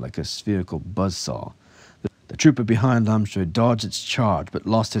squad like a spherical buzzsaw. The trooper behind Lamsher dodged its charge but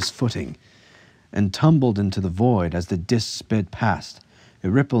lost his footing and tumbled into the void as the disc sped past. It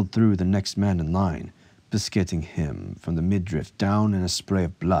rippled through the next man in line, biscuiting him from the midriff down in a spray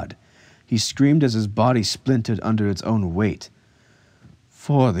of blood. He screamed as his body splintered under its own weight.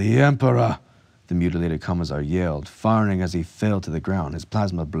 For the Emperor! The mutilated Kamazar yelled, firing as he fell to the ground. His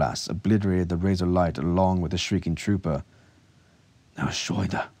plasma blast obliterated the razor light along with the shrieking trooper. Now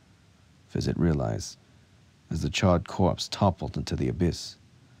Shoida, Vizit realized, as the charred corpse toppled into the abyss.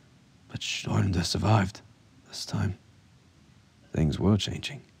 But Shoida survived this time. Things were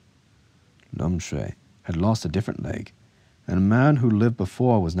changing. Lumshe had lost a different leg, and a man who lived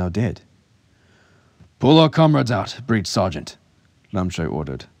before was now dead. Pull our comrades out, breed sergeant, Lumshe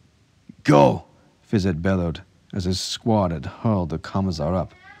ordered. Go! Vizit bellowed as his squad had hurled the Kamazar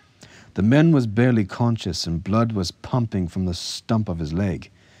up. The man was barely conscious and blood was pumping from the stump of his leg.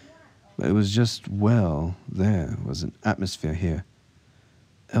 But it was just, well, there was an atmosphere here.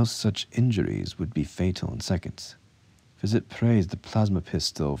 Else such injuries would be fatal in seconds. Vizit praised the plasma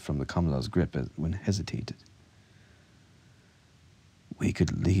pistol from the Kamazar's grip when hesitated. We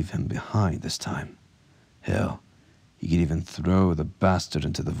could leave him behind this time. Hell, he could even throw the bastard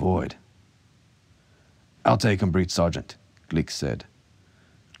into the void. I'll take him, Breed Sergeant, Glick said,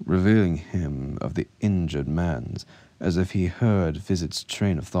 revealing him of the injured man's as if he heard Vizit's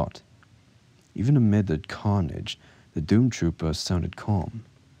train of thought. Even amid the carnage, the Doom Trooper sounded calm.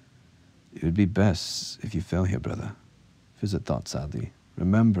 It would be best if you fell here, brother, Vizit thought sadly,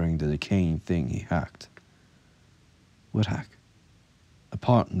 remembering the decaying thing he hacked. What hack? A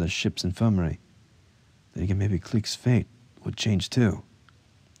part in the ship's infirmary. Then again, maybe Glick's fate would change too.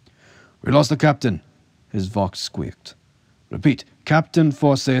 We lost the captain, his Vox squeaked. Repeat, Captain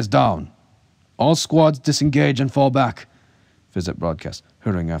Force is down. All squads disengage and fall back. Fizet broadcast,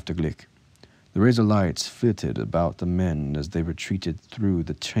 hurrying after Glick. The razor lights flitted about the men as they retreated through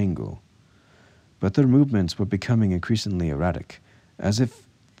the tangle. But their movements were becoming increasingly erratic, as if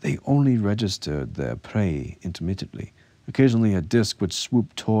they only registered their prey intermittently. Occasionally a disc would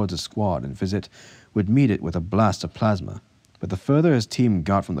swoop towards a squad, and Fizet would meet it with a blast of plasma. But the further his team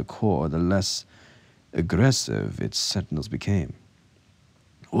got from the core, the less aggressive its sentinels became.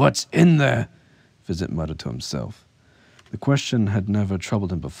 "What's in there?" Fizet muttered to himself. The question had never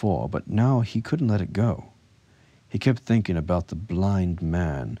troubled him before, but now he couldn't let it go. He kept thinking about the blind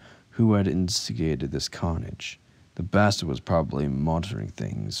man who had instigated this carnage. The bastard was probably monitoring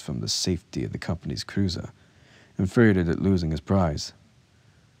things from the safety of the company's cruiser, infuriated at losing his prize.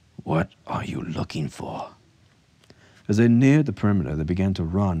 "What are you looking for?" As they neared the perimeter, they began to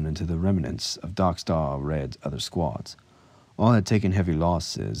run into the remnants of Darkstar Red's other squads. All had taken heavy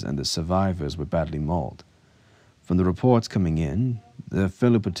losses, and the survivors were badly mauled. From the reports coming in, their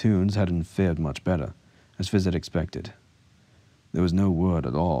fellow platoons hadn't fared much better, as Fizet expected. There was no word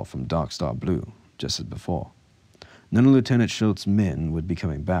at all from Darkstar Blue, just as before. None of Lieutenant Schultz's men would be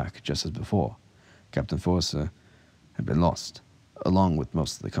coming back, just as before. Captain Forcer had been lost, along with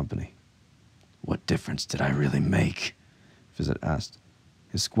most of the company. "What difference did I really make?" Fizet asked.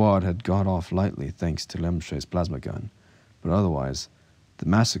 His squad had got off lightly thanks to Lemche's plasma gun, but otherwise, the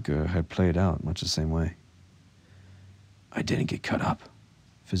massacre had played out much the same way. "I didn't get cut up,"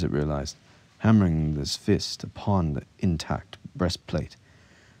 Fizet realized, hammering his fist upon the intact breastplate.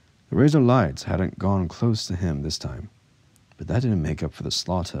 The razor lights hadn't gone close to him this time, but that didn't make up for the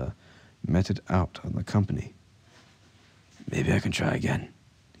slaughter meted out on the company. "Maybe I can try again,"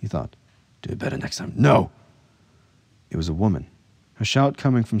 he thought. "Do it better next time." "No!" It was a woman, her shout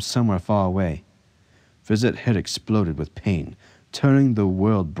coming from somewhere far away. Fizet's head exploded with pain, turning the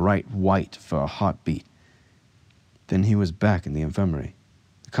world bright white for a heartbeat. Then he was back in the infirmary.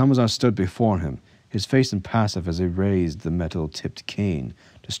 The Commissar stood before him, his face impassive as he raised the metal-tipped cane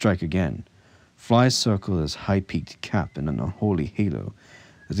to strike again. Flies circled his high-peaked cap in an unholy halo,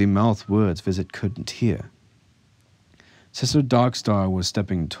 as he mouthed words Fizet couldn't hear. Sister Darkstar was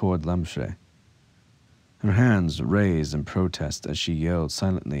stepping toward Lemche, her hands raised in protest as she yelled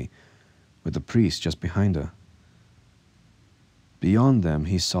silently, with the priest just behind her. Beyond them,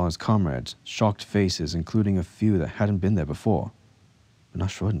 he saw his comrades, shocked faces, including a few that hadn't been there before. But not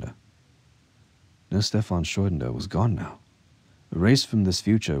Schrödinger. No, Stefan Schrödinger was gone now, erased from this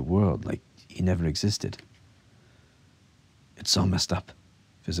future world like he never existed. "It's all messed up,"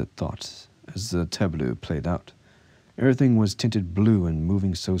 Fizet thought, as the tableau played out. Everything was tinted blue and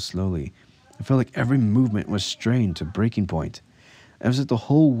moving so slowly. It felt like every movement was strained to breaking point, as if the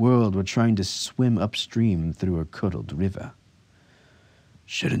whole world were trying to swim upstream through a curdled river.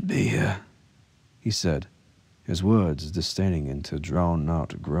 "Shouldn't be here," he said, his words distending into a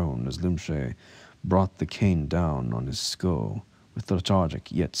drawn-out groan as Lemche brought the cane down on his skull with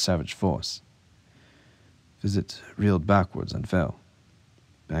lethargic yet savage force. Fizet reeled backwards and fell,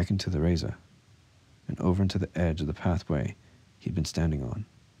 back into the razor, and over into the edge of the pathway he'd been standing on.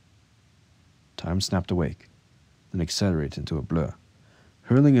 Time snapped awake, then accelerated into a blur,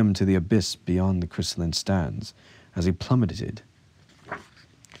 hurling him to the abyss beyond the crystalline stands as he plummeted.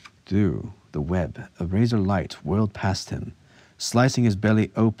 Through the web, a razor light whirled past him, slicing his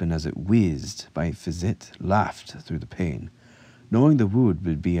belly open as it whizzed by. Fizet laughed through the pain, knowing the wound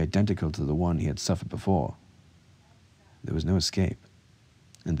would be identical to the one he had suffered before. There was no escape,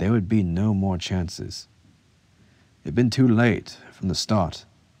 and there would be no more chances. It had been too late from the start.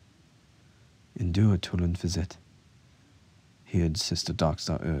 "Endure, Tulin Fizet," he heard Sister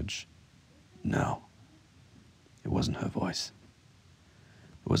Darkstar urge. No, it wasn't her voice.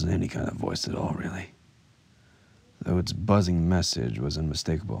 It wasn't any kind of voice at all, really, though its buzzing message was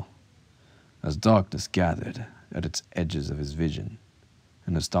unmistakable. As darkness gathered at its edges of his vision,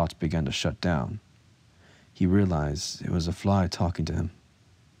 and his thoughts began to shut down, he realized it was a fly talking to him,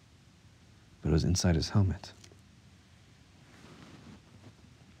 but it was inside his helmet.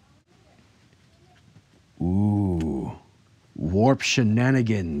 Ooh, warp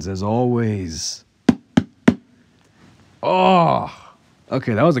shenanigans, as always. Oh!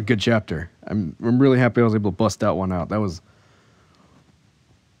 Okay, that was a good chapter. I'm really happy I was able to bust that one out. That was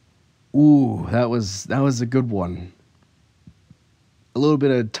a good one. A little bit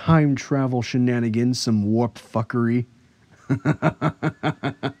of time travel shenanigans, some warp fuckery.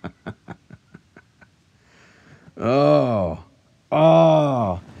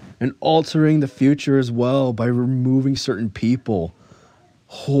 And altering the future as well by removing certain people.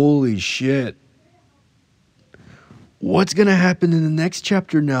 Holy shit. What's going to happen in the next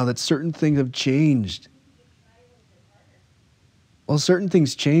chapter now that certain things have changed? Well, certain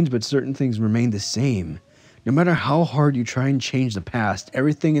things change, but certain things remain the same. No matter how hard you try and change the past,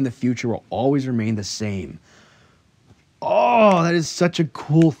 everything in the future will always remain the same. Oh, that is such a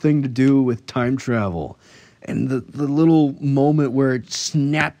cool thing to do with time travel. And the little moment where it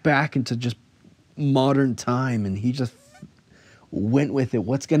snapped back into just modern time and he just went with it.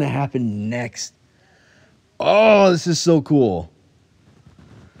 What's going to happen next? Oh, this is so cool.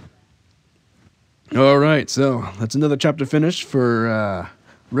 All right, so that's another chapter finished for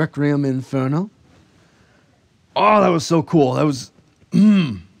Requiem Infernal. Oh, that was so cool. That was...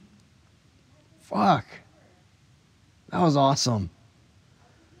 fuck. That was awesome.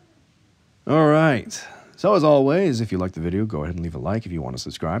 All right. So as always, if you like the video, go ahead and leave a like. If you want to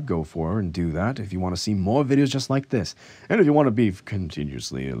subscribe, go for it and do that. If you want to see more videos just like this, and if you want to be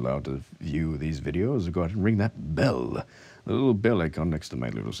continuously allowed to view these videos, go ahead and ring that bell. The little bell icon next to my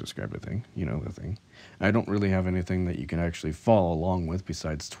little subscriber thing. You know the thing. I don't really have anything that you can actually follow along with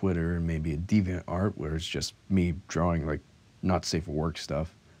besides Twitter and maybe a DeviantArt where it's just me drawing like not safe for work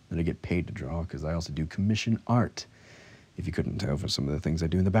stuff that I get paid to draw because I also do commission art. If you couldn't tell for some of the things I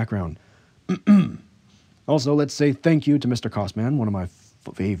do in the background. Also, let's say thank you to Mr. Costman, one of my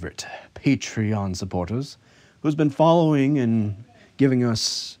favorite Patreon supporters, who's been following and giving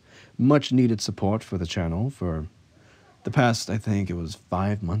us much needed support for the channel for the past, I think it was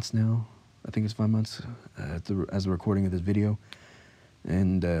 5 months now. I think it's 5 months as the recording of this video.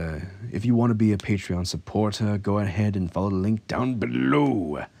 And if you want to be a Patreon supporter, go ahead and follow the link down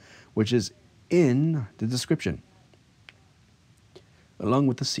below, which is in the description, along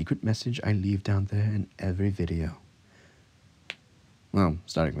with the secret message I leave down there in every video. Well,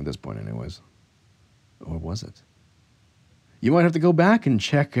 starting from this point anyways. Or was it? You might have to go back and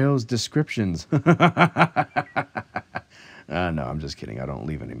check those descriptions. No, I'm just kidding. I don't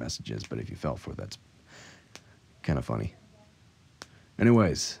leave any messages, but if you fell for it, that's kind of funny.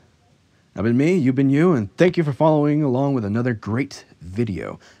 Anyways, I've been me, you've been you, and thank you for following along with another great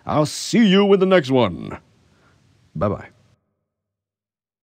video. I'll see you with the next one. Bye-bye.